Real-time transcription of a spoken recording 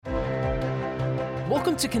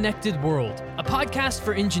Welcome to Connected World, a podcast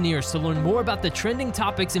for engineers to learn more about the trending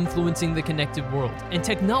topics influencing the connected world and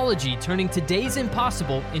technology turning today's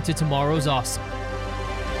impossible into tomorrow's awesome.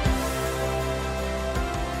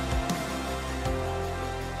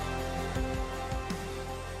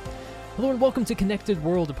 Hello and welcome to Connected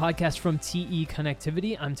World, a podcast from TE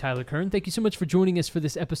Connectivity. I'm Tyler Kern. Thank you so much for joining us for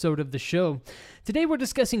this episode of the show. Today we're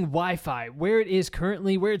discussing Wi-Fi, where it is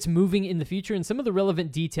currently, where it's moving in the future, and some of the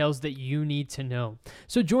relevant details that you need to know.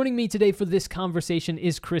 So joining me today for this conversation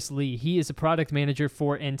is Chris Lee. He is a product manager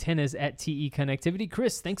for antennas at TE Connectivity.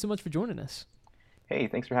 Chris, thanks so much for joining us. Hey,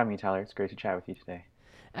 thanks for having me, Tyler. It's great to chat with you today.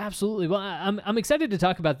 Absolutely. Well, I'm excited to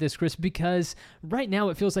talk about this, Chris, because right now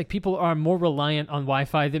it feels like people are more reliant on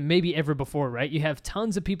Wi-Fi than maybe ever before, right? You have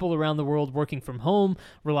tons of people around the world working from home,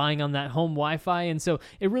 relying on that home Wi-Fi, and so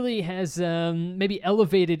it really has maybe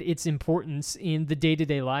elevated its importance in the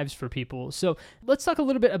day-to-day lives for people. So let's talk a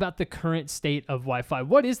little bit about the current state of Wi-Fi.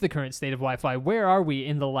 What is the current state of Wi-Fi? Where are we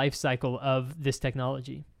in the life cycle of this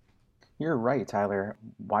technology? You're right, Tyler.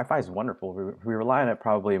 Wi-Fi is wonderful. We rely on it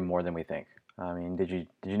probably more than we think. I mean, did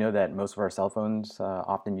you know that most of our cell phones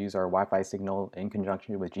often use our Wi-Fi signal in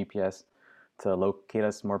conjunction with GPS to locate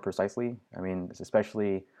us more precisely? I mean, it's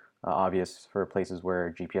especially obvious for places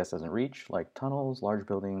where GPS doesn't reach, like tunnels, large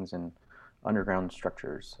buildings, and underground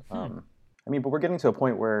structures. But we're getting to a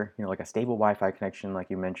point where, like a stable Wi-Fi connection,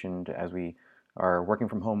 like you mentioned, as we are working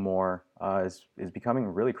from home more, is becoming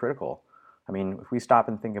really critical. I mean, if we stop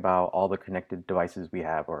and think about all the connected devices we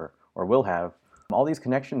have or will have, all these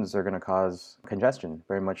connections are going to cause congestion,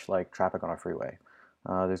 very much like traffic on a freeway.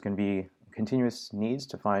 There's going to be continuous needs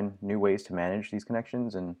to find new ways to manage these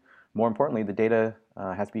connections, and more importantly, the data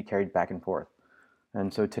has to be carried back and forth.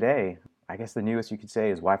 And so today, I guess the newest you could say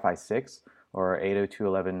is Wi-Fi 6 or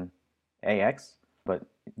 802.11ax, but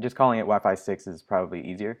just calling it Wi-Fi 6 is probably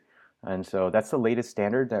easier. And so that's the latest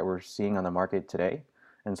standard that we're seeing on the market today.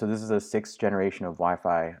 And so this is a sixth generation of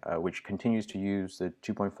Wi-Fi, which continues to use the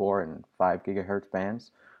 2.4 and 5 gigahertz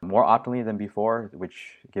bands more optimally than before,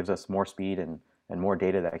 which gives us more speed and more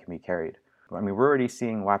data that can be carried. I mean, we're already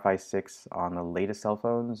seeing Wi-Fi 6 on the latest cell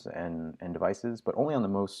phones and devices, but only on the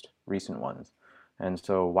most recent ones. And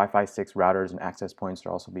so Wi-Fi 6 routers and access points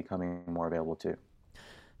are also becoming more available too.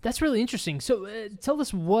 That's really interesting. So tell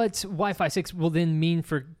us what Wi-Fi 6 will then mean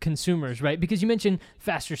for consumers, right? Because you mentioned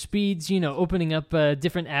faster speeds, opening up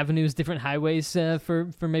different avenues, different highways, for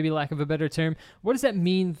maybe lack of a better term. What does that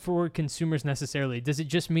mean for consumers necessarily? Does it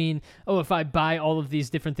just mean, if I buy all of these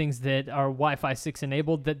different things that are Wi-Fi 6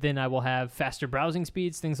 enabled, that then I will have faster browsing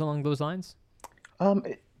speeds, things along those lines?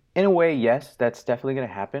 In a way, yes, that's definitely going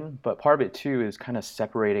to happen. But part of it, too, is kind of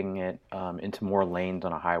separating it into more lanes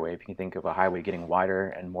on a highway. If you can think of a highway getting wider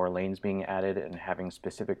and more lanes being added and having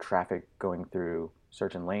specific traffic going through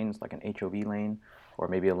certain lanes, like an HOV lane, or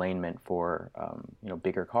maybe a lane meant for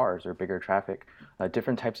bigger cars or bigger traffic,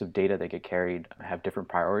 different types of data that get carried have different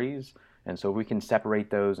priorities. And so if we can separate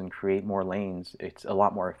those and create more lanes, it's a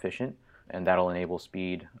lot more efficient, and that'll enable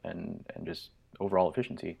speed and just overall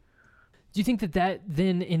efficiency. Do you think that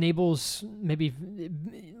then enables maybe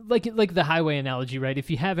like the highway analogy, right? If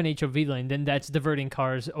you have an HOV lane, then that's diverting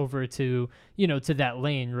cars over to that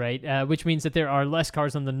lane, right? Which means that there are less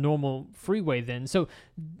cars on the normal freeway then. So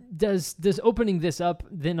does opening this up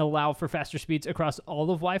then allow for faster speeds across all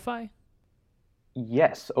of Wi-Fi?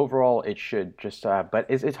 Yes, overall it should. But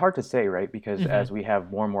it's hard to say, right? Because as we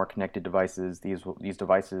have more and more connected devices, these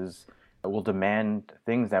devices will demand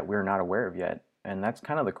things that we're not aware of yet. And that's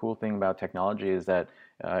kind of the cool thing about technology, is that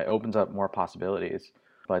it opens up more possibilities.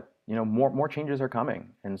 But more changes are coming.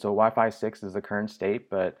 And so Wi-Fi 6 is the current state,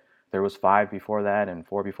 but there was 5 before that and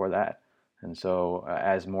 4 before that. And so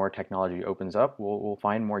as more technology opens up, we'll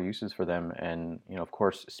find more uses for them. And of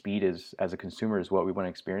course, speed as a consumer is what we want to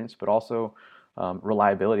experience, but also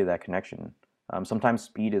reliability of that connection. Sometimes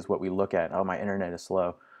speed is what we look at. Oh, my internet is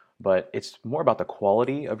slow. But it's more about the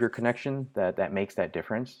quality of your connection that makes that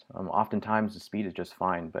difference. Oftentimes the speed is just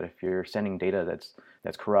fine, but if you're sending data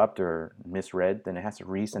that's corrupt or misread, then it has to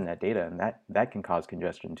resend that data, and that can cause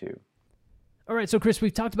congestion too. All right, so Chris,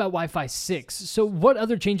 we've talked about Wi-Fi 6. So what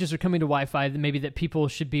other changes are coming to Wi-Fi that people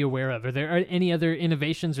should be aware of? Are there any other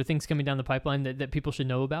innovations or things coming down the pipeline that people should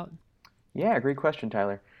know about? Yeah, great question,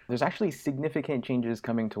 Tyler. There's actually significant changes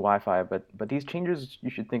coming to Wi-Fi, but these changes you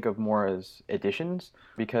should think of more as additions,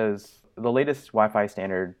 because the latest Wi-Fi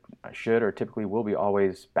standard should or typically will be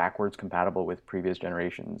always backwards compatible with previous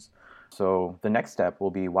generations. So the next step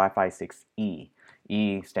will be Wi-Fi 6E.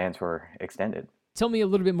 E stands for extended. Tell me a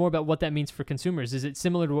little bit more about what that means for consumers. Is it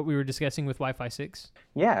similar to what we were discussing with Wi-Fi 6?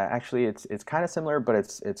 Yeah, actually, it's kind of similar, but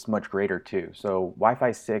it's much greater too. So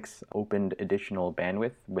Wi-Fi 6 opened additional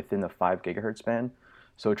bandwidth within the 5 gigahertz band.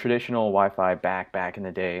 So traditional Wi-Fi back in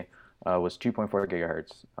the day was 2.4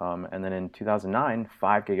 gigahertz, and then in 2009,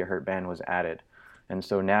 5 gigahertz band was added, and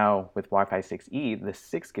so now with Wi-Fi 6E, the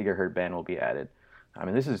 6 gigahertz band will be added. I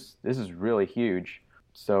mean, this is really huge.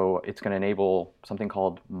 So it's going to enable something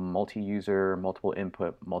called multi-user, multiple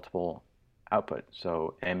input, multiple output.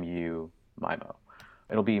 So MU-MIMO.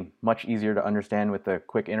 It'll be much easier to understand with a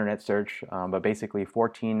quick internet search, but basically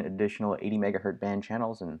 14 additional 80 megahertz band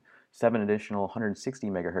channels and 7 additional 160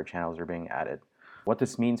 megahertz channels are being added. What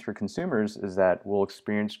this means for consumers is that we'll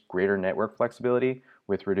experience greater network flexibility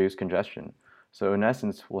with reduced congestion. So in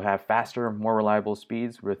essence, we'll have faster, more reliable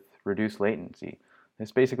speeds with reduced latency.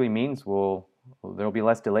 This basically means there'll be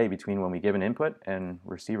less delay between when we give an input and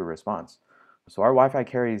receive a response. So our Wi-Fi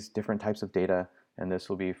carries different types of data, and this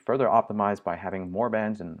will be further optimized by having more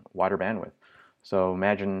bands and wider bandwidth. So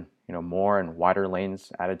imagine, more and wider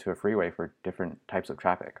lanes added to a freeway for different types of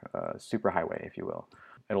traffic, superhighway, if you will.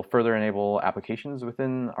 It'll further enable applications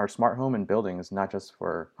within our smart home and buildings, not just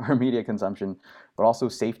for our media consumption, but also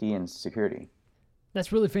safety and security.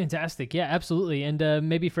 That's really fantastic. Yeah, absolutely. And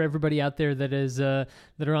maybe for everybody out there that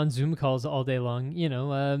are on Zoom calls all day long,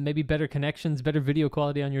 maybe better connections, better video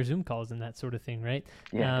quality on your Zoom calls and that sort of thing, right?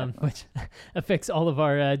 Yeah, which affects all of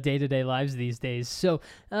our day-to-day lives these days. So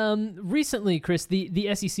recently, Chris,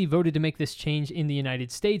 the SEC voted to make this change in the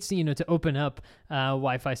United States, to open up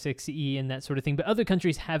Wi-Fi 6E and that sort of thing. But other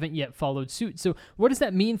countries haven't yet followed suit. So what does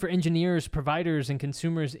that mean for engineers, providers, and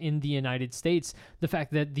consumers in the United States? The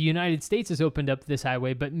fact that the United States has opened up this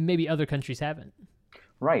highway, but maybe other countries haven't.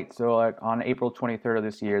 Right. So on April 23rd of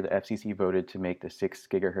this year, the FCC voted to make the 6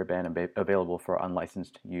 gigahertz band available for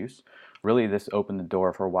unlicensed use. Really, this opened the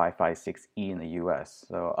door for Wi-Fi 6E in the US.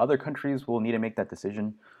 So other countries will need to make that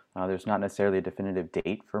decision. There's not necessarily a definitive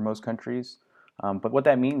date for most countries. But what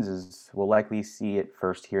that means is we'll likely see it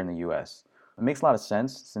first here in the US. It makes a lot of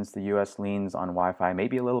sense since the US leans on Wi-Fi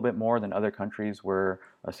maybe a little bit more than other countries where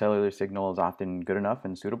a cellular signal is often good enough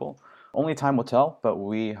and suitable. Only time will tell, but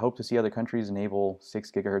we hope to see other countries enable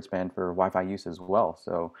 6 gigahertz band for Wi-Fi use as well.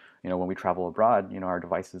 So, when we travel abroad, our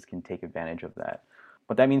devices can take advantage of that.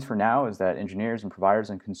 What that means for now is that engineers and providers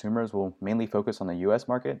and consumers will mainly focus on the US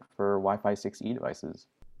market for Wi-Fi 6E devices.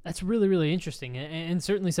 That's really, really interesting, and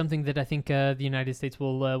certainly something that I think the United States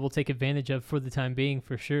will take advantage of for the time being,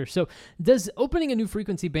 for sure. So, does opening a new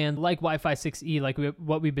frequency band like Wi-Fi 6E, like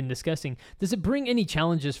what we've been discussing, does it bring any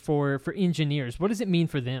challenges for engineers? What does it mean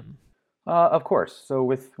for them? Of course. So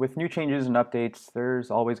with new changes and updates,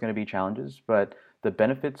 there's always going to be challenges, but the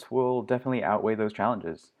benefits will definitely outweigh those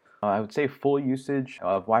challenges. I would say full usage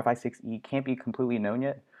of Wi-Fi 6E can't be completely known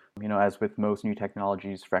yet. As with most new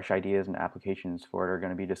technologies, fresh ideas and applications for it are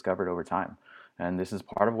going to be discovered over time. And this is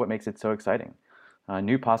part of what makes it so exciting.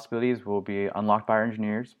 New possibilities will be unlocked by our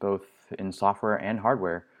engineers, both in software and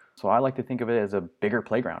hardware. So I like to think of it as a bigger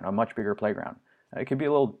playground, a much bigger playground. It could be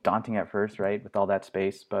a little daunting at first, right, with all that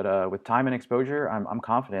space, but with time and exposure, I'm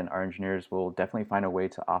confident our engineers will definitely find a way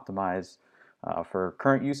to optimize for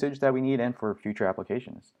current usage that we need and for future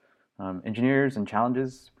applications. Engineers and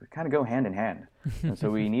challenges kind of go hand in hand, and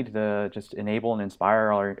so we need to just enable and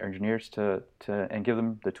inspire our engineers to and give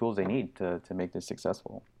them the tools they need to make this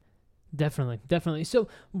successful. Definitely. So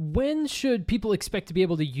when should people expect to be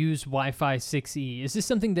able to use Wi-Fi 6E? Is this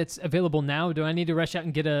something that's available now? Do I need to rush out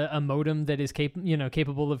and get a modem that is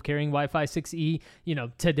capable of carrying Wi-Fi 6E,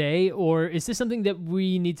 today? Or is this something that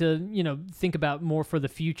we need to, think about more for the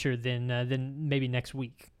future than maybe next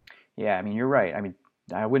week? Yeah, I mean, you're right. I mean,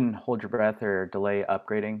 I wouldn't hold your breath or delay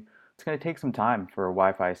upgrading. It's going to take some time for a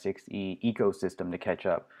Wi-Fi 6E ecosystem to catch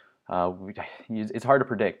up. It's hard to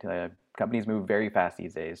predict. Companies move very fast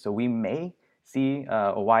these days. So we may see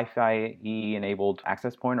a Wi-Fi E enabled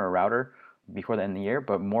access point or a router before the end of the year,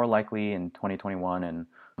 but more likely in 2021, and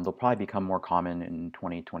they'll probably become more common in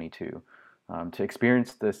 2022. To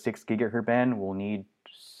experience the 6 gigahertz band, we'll need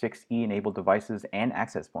 6E enabled devices and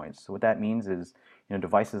access points. So what that means is,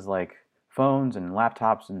 devices like phones and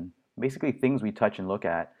laptops and basically things we touch and look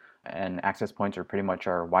at, and access points are pretty much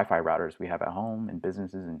our Wi-Fi routers we have at home and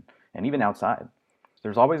businesses and even outside.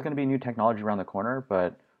 There's always going to be new technology around the corner,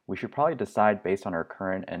 but we should probably decide based on our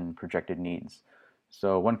current and projected needs.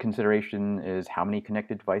 So one consideration is how many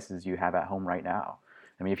connected devices you have at home right now.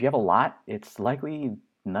 I mean, if you have a lot, it's likely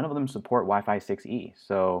none of them support Wi-Fi 6E.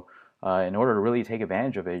 So in order to really take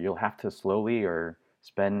advantage of it, you'll have to slowly or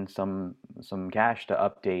spend some cash to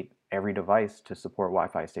update every device to support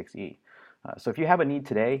Wi-Fi 6E. So if you have a need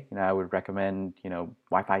today, I would recommend,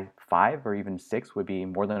 Wi-Fi 5 or even 6 would be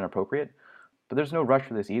more than appropriate. But there's no rush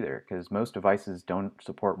for this either because most devices don't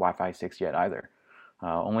support Wi-Fi 6 yet either.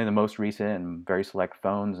 Only the most recent and very select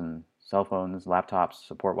phones and cell phones, laptops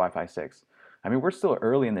support Wi-Fi 6. I mean, we're still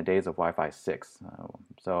early in the days of Wi-Fi 6,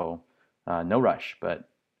 so no rush, but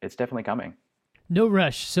it's definitely coming. No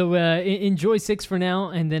rush. So enjoy 6 for now,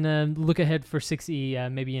 and then look ahead for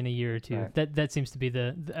 6E maybe in a year or two. Right. That seems to be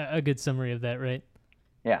a good summary of that, right?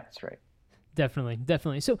 Yeah, that's right.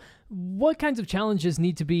 Definitely. So what kinds of challenges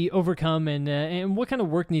need to be overcome, and what kind of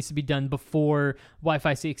work needs to be done before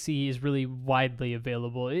Wi-Fi 6E is really widely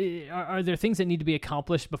available? Are there things that need to be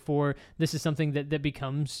accomplished before this is something that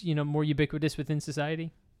becomes, more ubiquitous within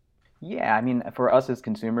society? Yeah, I mean, for us as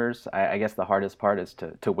consumers, I guess the hardest part is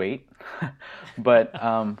to wait. But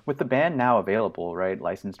with the band now available, right,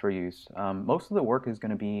 licensed for use, most of the work is going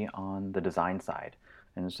to be on the design side.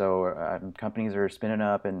 And so companies are spinning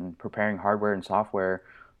up and preparing hardware and software.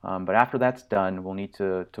 But after that's done, we'll need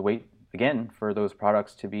to wait again for those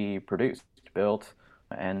products to be produced, built,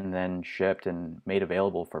 and then shipped and made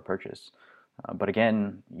available for purchase. But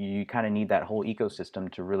again, you kind of need that whole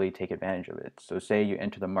ecosystem to really take advantage of it. So say you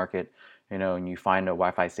enter the market, and you find a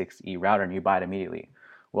Wi-Fi 6E router and you buy it immediately.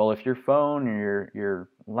 Well, if your phone or your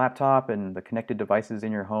laptop and the connected devices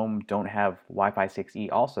in your home don't have Wi-Fi 6E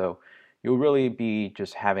also, you'll really be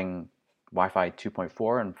just having Wi-Fi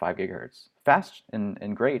 2.4 and 5 gigahertz. Fast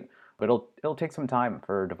and great, but it'll take some time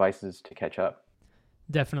for devices to catch up.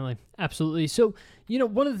 Definitely. Absolutely. So,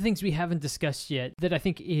 one of the things we haven't discussed yet that I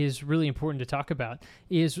think is really important to talk about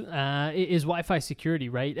is Wi-Fi security,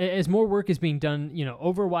 right? As more work is being done,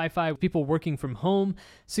 over Wi-Fi, people working from home,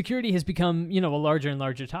 security has become, a larger and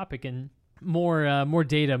larger topic, and more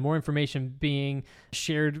data, more information being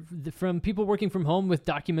shared from people working from home with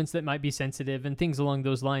documents that might be sensitive and things along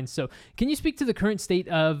those lines. So can you speak to the current state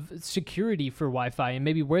of security for Wi-Fi and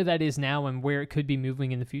maybe where that is now and where it could be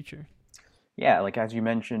moving in the future? Yeah, like as you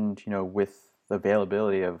mentioned, with the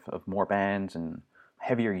availability of more bands and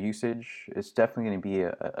heavier usage, it's definitely going to be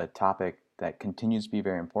a topic that continues to be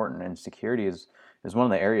very important. And security is one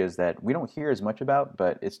of the areas that we don't hear as much about,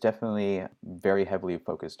 but it's definitely very heavily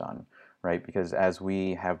focused on, right? Because as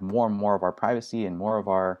we have more and more of our privacy and more of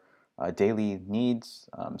our daily needs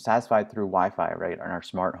satisfied through Wi-Fi, right? And our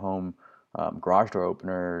smart home garage door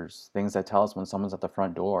openers, things that tell us when someone's at the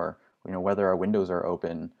front door, whether our windows are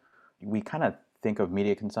open. We kind of think of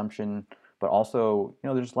media consumption, but also,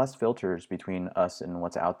 there's less filters between us and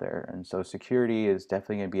what's out there. And so security is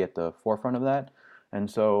definitely going to be at the forefront of that. And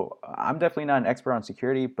so I'm definitely not an expert on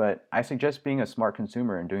security, but I suggest being a smart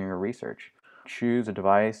consumer and doing your research. Choose a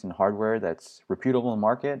device and hardware that's reputable in the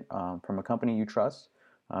market from a company you trust,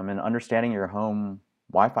 and understanding your home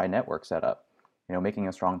Wi-Fi network setup, making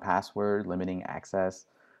a strong password, limiting access,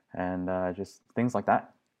 and just things like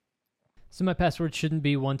that. So my password shouldn't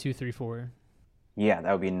be 1234. Yeah,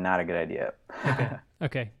 that would be not a good idea.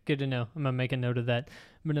 Okay, good to know. I'm going to make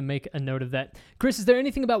a note of that. Chris, is there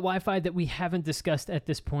anything about Wi-Fi that we haven't discussed at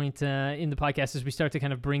this point in the podcast as we start to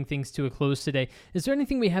kind of bring things to a close today? Is there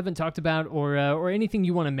anything we haven't talked about or anything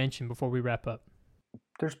you want to mention before we wrap up?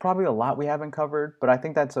 There's probably a lot we haven't covered, but I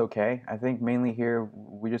think that's okay. I think mainly here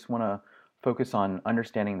we just want to focus on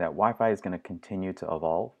understanding that Wi-Fi is going to continue to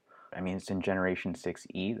evolve. I mean, it's in generation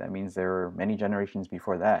 6E. That means there are many generations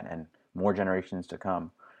before that and more generations to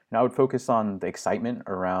come. And I would focus on the excitement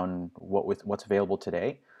around what's available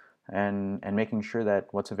today and making sure that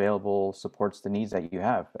what's available supports the needs that you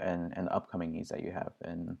have and the upcoming needs that you have.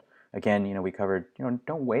 And again, we covered,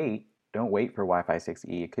 don't wait for Wi-Fi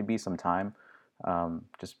 6E. It could be some time.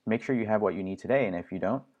 Just make sure you have what you need today. And if you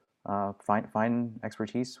don't, find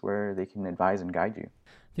expertise where they can advise and guide you.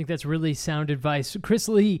 I think that's really sound advice. Chris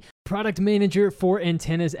Lee, product manager for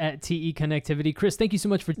antennas at TE Connectivity. Chris, thank you so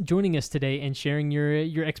much for joining us today and sharing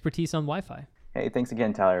your expertise on Wi-Fi. Hey, thanks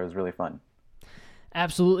again, Tyler. It was really fun.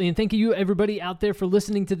 Absolutely. And thank you, everybody out there, for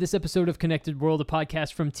listening to this episode of Connected World, a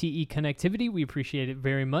podcast from TE Connectivity. We appreciate it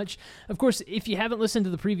very much. Of course, if you haven't listened to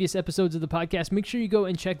the previous episodes of the podcast, make sure you go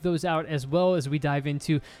and check those out as well as we dive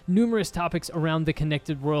into numerous topics around the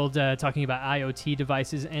connected world, talking about IoT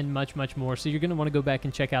devices and much, much more. So you're going to want to go back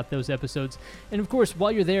and check out those episodes. And of course,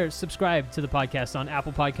 while you're there, subscribe to the podcast on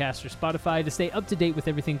Apple Podcasts or Spotify to stay up to date with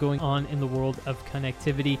everything going on in the world of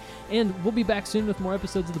connectivity. And we'll be back soon with more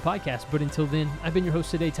episodes of the podcast. But until then, I've been your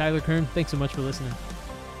host today, Tyler Kern. Thanks so much for listening.